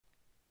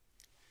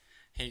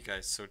Hey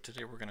guys, so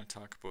today we're going to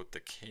talk about the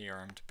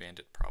K-Armed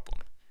Bandit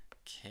problem.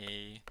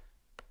 K-Armed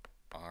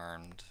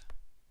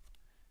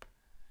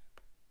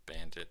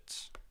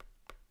Bandit.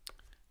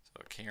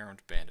 So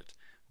K-Armed Bandit,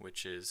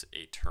 which is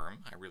a term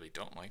I really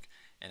don't like,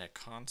 and a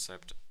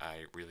concept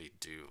I really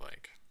do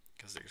like,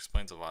 because it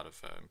explains a lot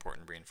of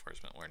important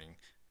reinforcement learning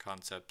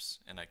concepts,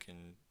 and I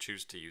can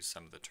choose to use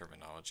some of the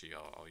terminology.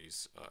 I'll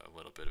use a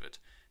little bit of it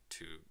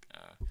to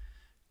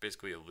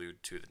basically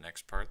allude to the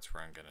next parts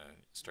where I'm going to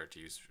start to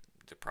use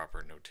the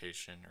proper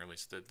notation, or at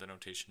least the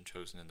notation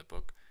chosen in the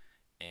book,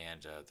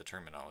 and the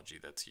terminology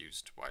that's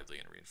used widely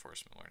in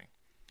reinforcement learning.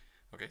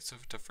 Okay, so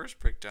to first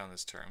break down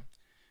this term,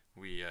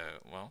 we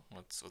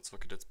let's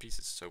look at its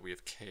pieces. So we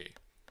have k.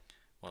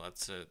 Well,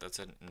 that's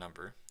a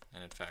number,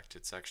 and in fact,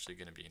 it's actually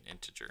going to be an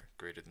integer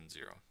greater than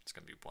 0. It's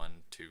going to be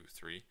 1, 2,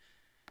 3.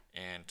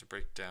 And to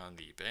break down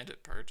the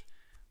bandit part,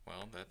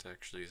 well, that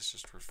actually is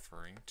just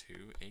referring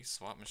to a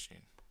slot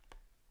machine.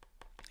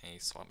 A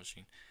slot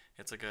machine.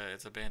 It's a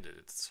bandit.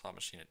 It's a slot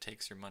machine. It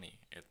takes your money.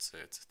 It's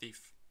a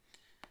thief.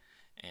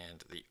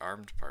 And the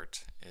armed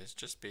part is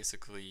just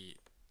basically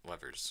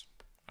levers.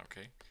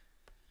 Okay,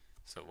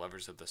 so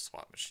levers of the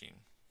slot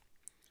machine.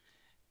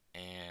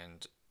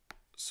 And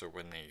so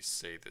when they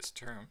say this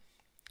term,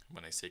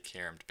 when they say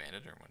K-Armed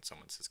Bandit, or when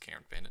someone says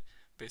K-Armed Bandit,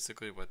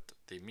 basically what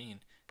they mean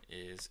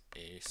is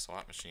a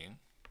slot machine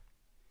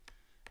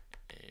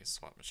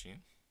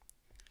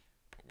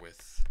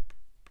with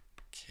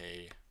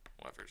K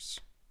levers.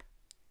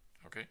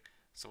 Okay,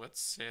 so let's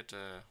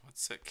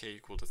set K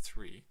equal to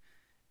 3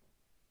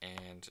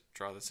 and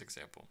draw this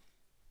example.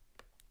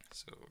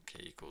 So K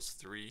equals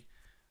 3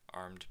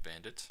 armed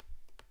bandit.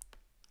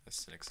 This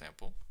is an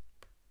example.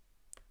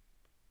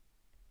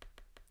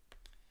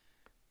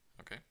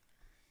 Okay,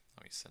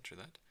 let me center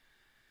that.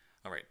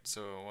 Alright,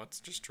 so let's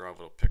just draw a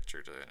little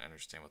picture to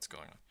understand what's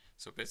going on.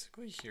 So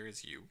basically here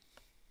is you.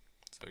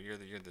 So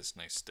you're this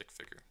nice stick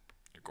figure.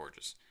 You're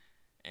gorgeous.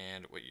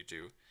 And what you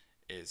do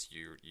is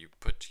you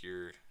put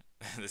your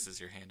this is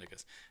your hand, I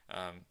guess.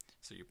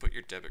 So you put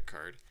your debit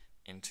card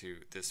into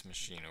this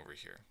machine over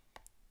here.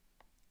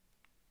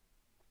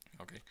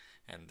 Okay,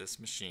 and this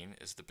machine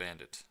is the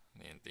bandit,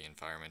 the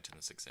environment in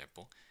this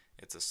example.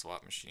 It's a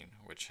slot machine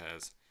which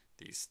has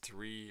these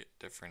 3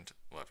 different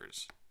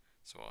levers.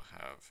 So I'll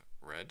have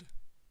red,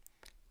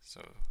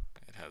 so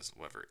it has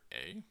lever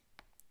A,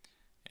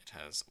 it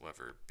has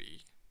lever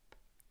B,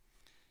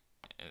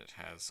 and it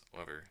has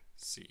lever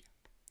C.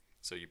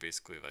 So you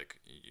basically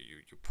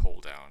you pull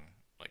down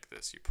like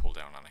this, you pull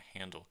down on a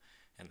handle,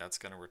 and that's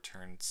going to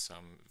return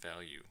some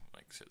value,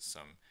 like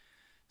some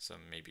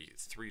maybe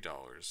 $3,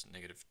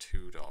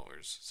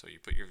 -$2. So you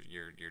put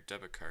your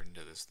debit card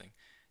into this thing,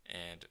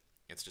 and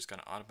it's just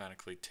going to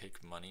automatically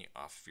take money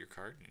off of your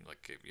card and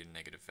like give you a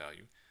negative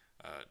value,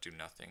 do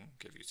nothing,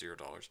 give you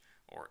 $0,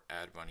 or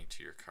add money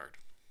to your card.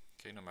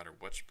 Okay, no matter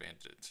which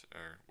bandit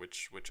or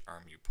which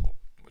arm you pull,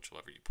 which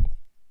lever you pull.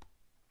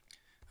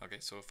 Okay,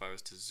 so if I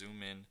was to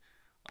zoom in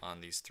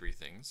on these 3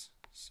 things,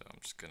 so I'm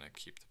just gonna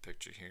keep the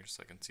picture here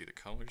so I can see the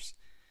colors,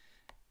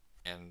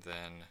 and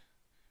then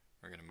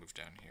we're gonna move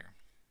down here.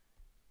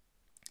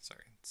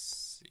 Sorry,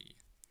 C.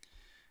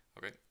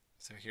 Okay,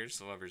 so here's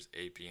the levers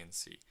A, B, and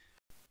C.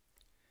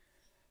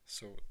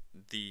 So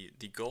the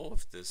goal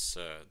of this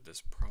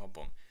this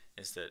problem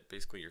is that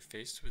basically you're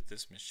faced with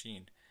this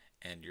machine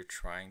and you're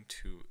trying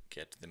to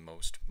get the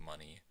most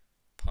money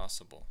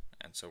possible.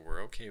 And so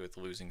we're okay with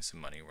losing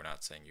some money. We're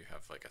not saying you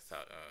have like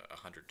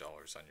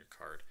 $100 on your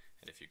card,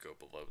 and if you go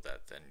below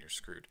that, then you're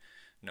screwed.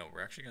 No,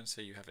 we're actually going to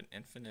say you have an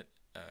infinite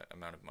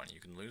amount of money. You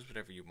can lose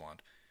whatever you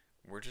want.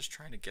 We're just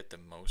trying to get the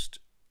most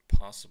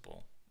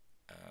possible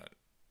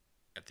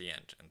at the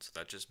end, and so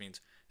that just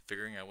means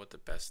figuring out what the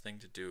best thing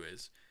to do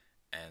is,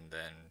 and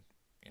then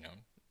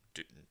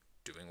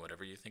doing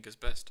whatever you think is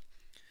best.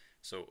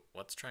 So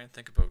let's try and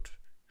think about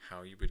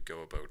how you would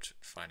go about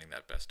finding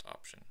that best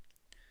option.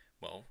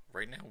 Well,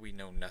 right now we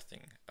know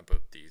nothing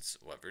about these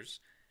levers,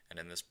 and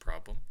in this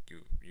problem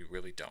you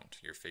really don't.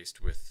 You're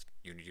faced with,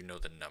 you know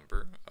the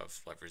number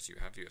of levers you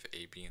have. You have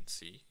A, B, and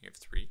C. You have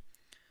 3,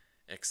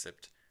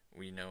 except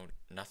we know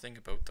nothing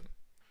about them.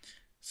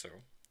 So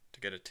to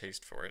get a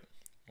taste for it,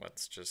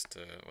 let's just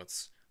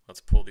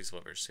let's pull these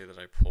levers. Say that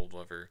I pulled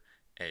lever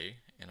A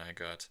and I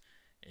got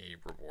a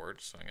reward.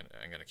 So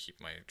I'm gonna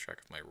keep my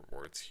track of my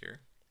rewards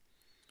here,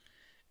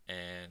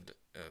 and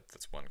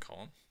that's one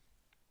column.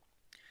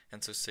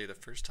 And so say the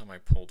first time I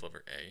pulled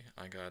lever A,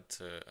 I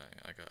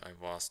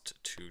lost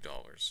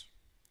 $2.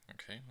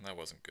 Okay, well, that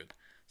wasn't good.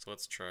 So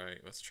let's try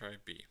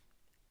B.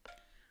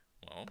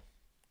 Well,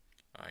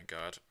 I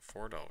got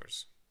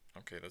 $4.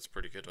 Okay, that's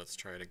pretty good. Let's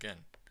try it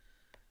again.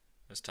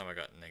 This time I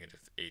got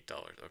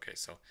 -$8. Okay,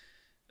 so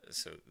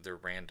they're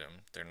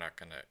random. They're not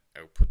gonna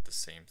output the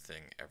same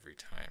thing every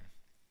time.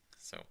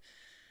 So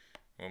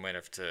we might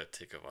have to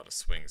take a lot of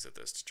swings at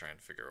this to try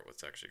and figure out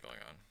what's actually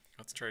going on.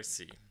 Let's try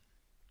C.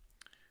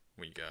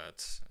 We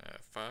got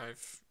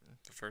 5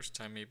 the first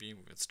time maybe.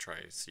 Let's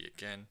try C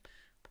again.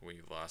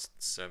 We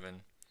lost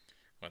 7.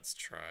 Let's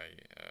try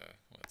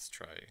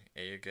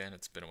A again.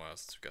 It's been a while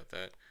since we got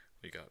that.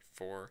 we got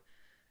 4,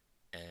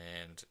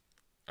 and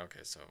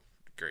okay, so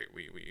great.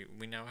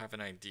 We now have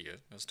an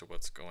idea as to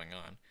what's going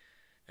on,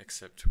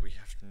 except we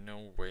have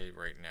no way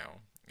right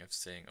now of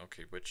saying,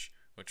 okay, which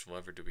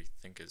lever do we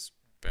think is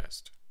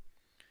best?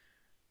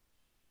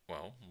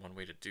 Well, one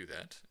way to do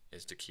that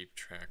is to keep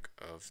track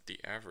of the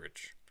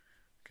average.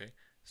 Okay,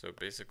 so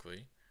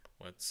basically,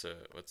 let's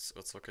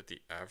look at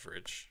the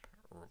average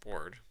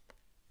reward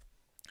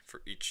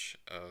for each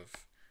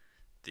of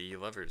the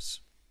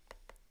levers.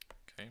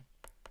 Okay,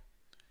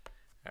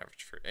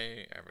 average for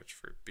A, average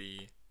for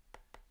B,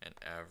 and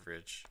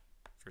average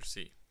for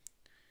C.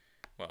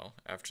 Well,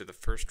 after the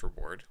first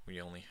reward,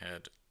 we only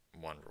had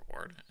one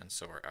reward, and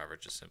so our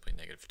average is simply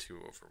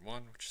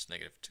 -2/1, which is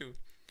 -2.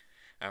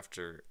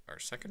 After our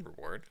second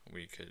reward,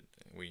 we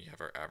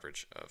have our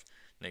average of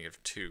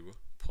 -2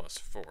 plus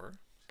 4,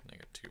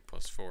 -2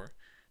 plus 4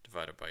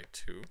 divided by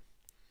 2,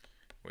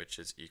 which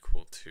is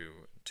equal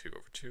to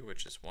 2/2,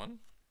 which is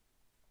 1.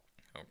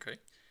 Okay.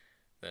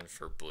 Then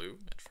for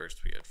blue, at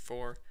first we had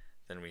 4.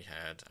 Then we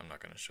had, I'm not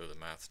going to show the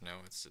math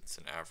now, it's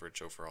an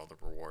average over all the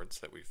rewards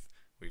that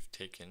we've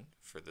taken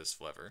for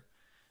this lever.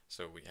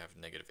 So we have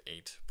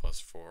 -8 plus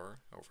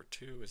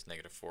 4/2 is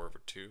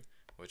 -4/2,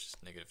 which is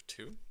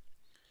 -2.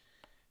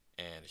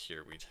 And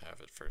here we'd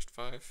have at first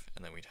 5,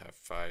 and then we'd have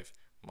 5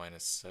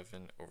 minus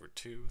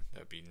 7/2, that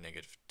would be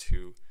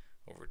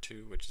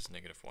 -2/2, which is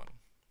 -1.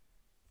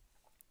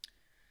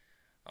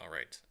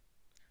 Alright,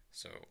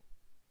 so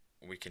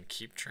we can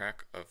keep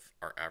track of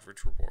our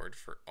average reward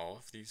for all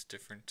of these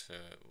different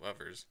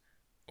levers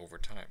over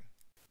time.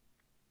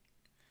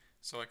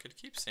 So I could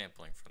keep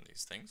sampling from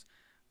these things.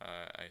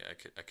 I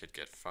could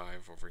get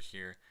 5 over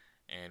here,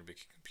 and we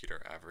could compute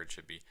our average.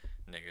 It'd be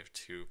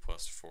 -2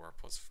 plus 4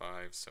 plus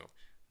 5, so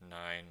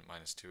 9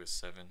 minus 2 is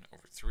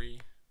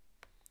 7/3.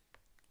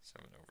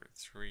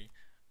 7/3,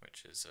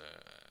 which is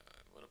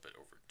a little bit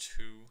over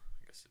 2.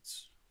 I guess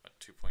it's what,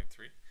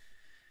 2.3.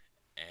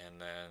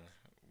 And then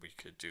we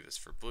could do this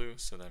for blue.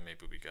 So then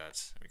maybe we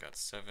got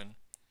 7,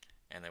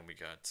 and then we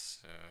got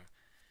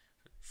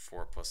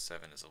 4 plus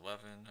 7 is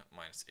 11,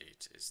 minus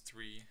 8 is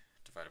 3,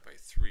 divided by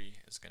 3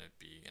 is going to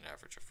be an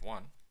average of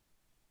 1,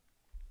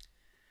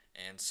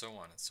 and so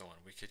on and so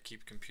on. We could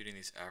keep computing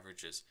these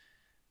averages,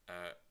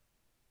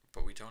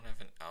 but we don't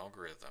have an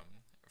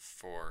algorithm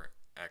for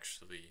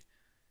actually,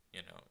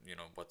 you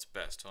know what's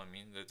best. Well, I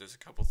mean, there's a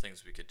couple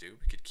things we could do.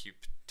 We could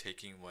keep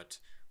taking what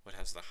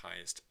has the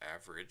highest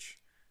average,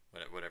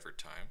 whatever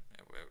time,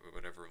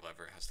 whatever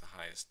lever has the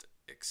highest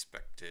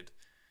expected,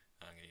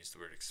 I'm going to use the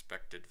word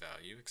expected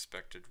value,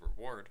 expected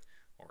reward,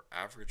 or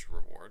average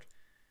reward,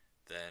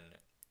 then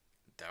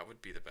that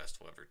would be the best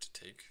lever to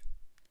take.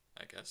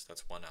 I guess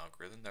that's one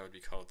algorithm. That would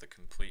be called the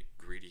complete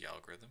greedy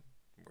algorithm.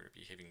 We're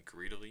behaving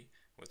greedily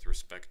with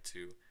respect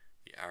to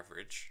the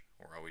average.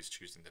 We're always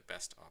choosing the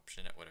best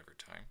option at whatever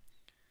time.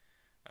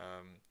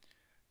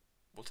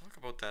 We'll talk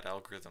about that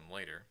algorithm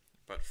later,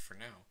 but for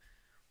now,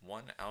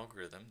 one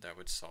algorithm that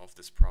would solve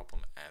this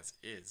problem as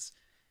is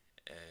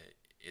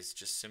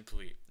just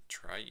simply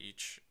try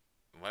each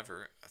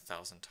lever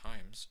 1,000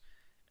 times,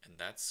 and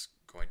that's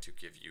going to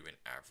give you an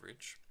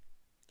average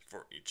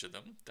for each of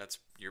them that's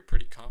you're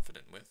pretty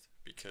confident with,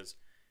 because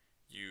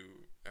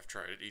you have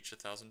tried it each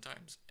 1,000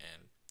 times,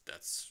 and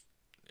that's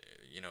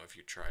if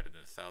you tried it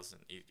in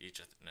 1,000 each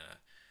in a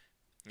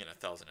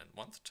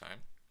 1,001th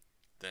time,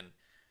 then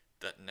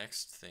that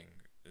next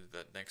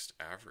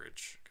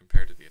average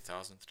compared to the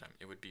 1,000th time,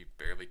 it would be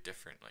barely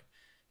different. Like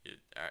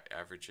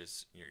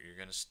averages, you're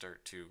going to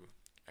start to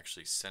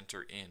actually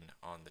center in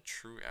on the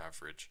true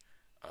average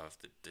of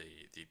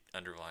the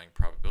underlying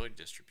probability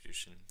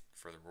distribution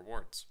for the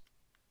rewards.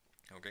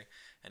 Okay,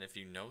 and if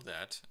you know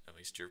that, at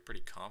least you're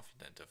pretty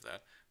confident of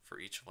that for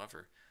each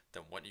lever,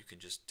 then what you can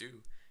just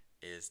do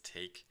is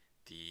take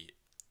the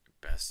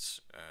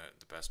best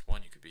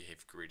one. You could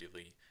behave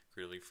greedily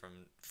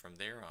from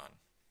there on.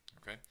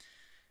 Okay,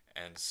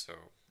 and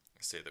so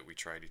say that we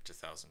tried each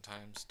 1,000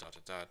 times, ...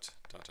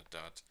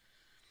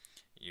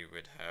 You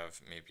would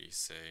have maybe,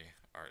 say,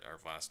 our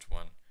last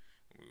one,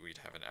 we'd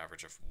have an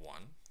average of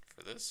 1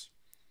 for this,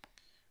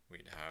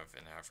 we'd have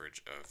an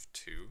average of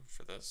 2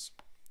 for this,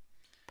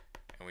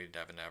 and we'd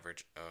have an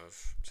average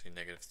of, say,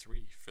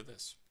 -3 for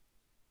this.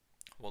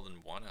 Well,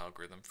 then one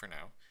algorithm for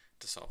now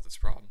to solve this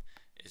problem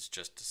is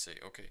just to say,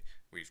 okay,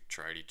 we've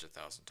tried each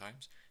 1,000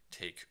 times,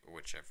 take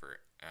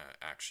whichever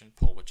action,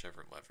 pull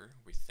whichever lever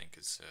we think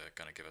is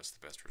going to give us the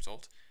best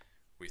result.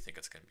 We think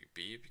it's going to be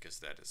B because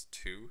that is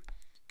 2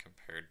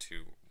 compared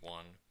to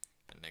 1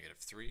 and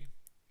 -3.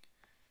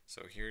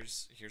 So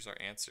here's our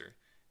answer,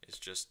 is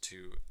just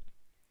to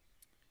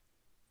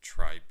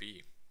try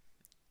B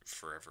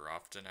forever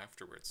often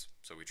afterwards.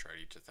 So we tried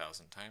each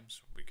 1,000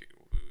 times,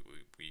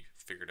 we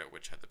figured out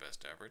which had the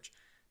best average,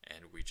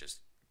 and we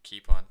just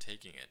keep on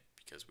taking it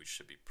because we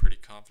should be pretty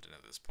confident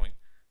at this point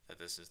that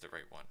this is the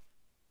right one.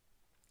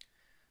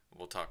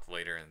 We'll talk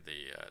later in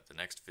the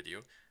next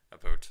video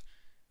about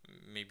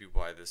maybe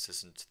why this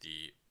isn't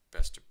the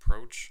best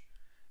approach,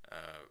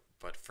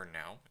 but for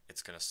now,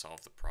 it's going to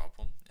solve the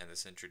problem, and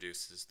this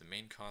introduces the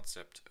main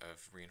concept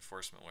of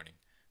reinforcement learning,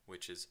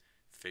 which is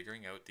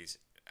figuring out these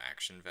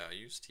action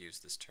values, to use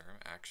this term,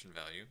 action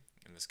value.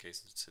 In this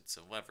case, it's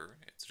a lever.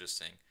 It's just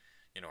saying,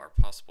 our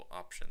possible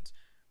options.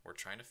 We're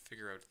trying to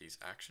figure out these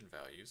action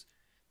values,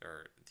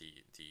 or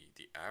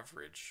the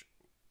average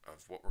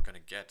of what we're going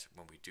to get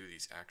when we do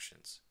these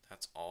actions.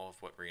 That's all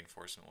of what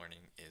reinforcement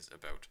learning is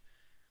about.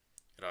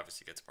 It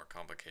obviously gets more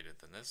complicated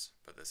than this,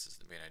 but this is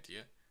the main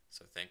idea.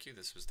 So thank you.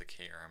 This was the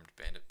K-Armed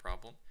Bandit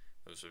problem.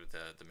 Those are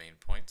the main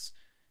points,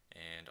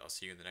 and I'll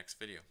see you in the next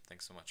video.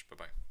 Thanks so much.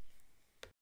 Bye-bye.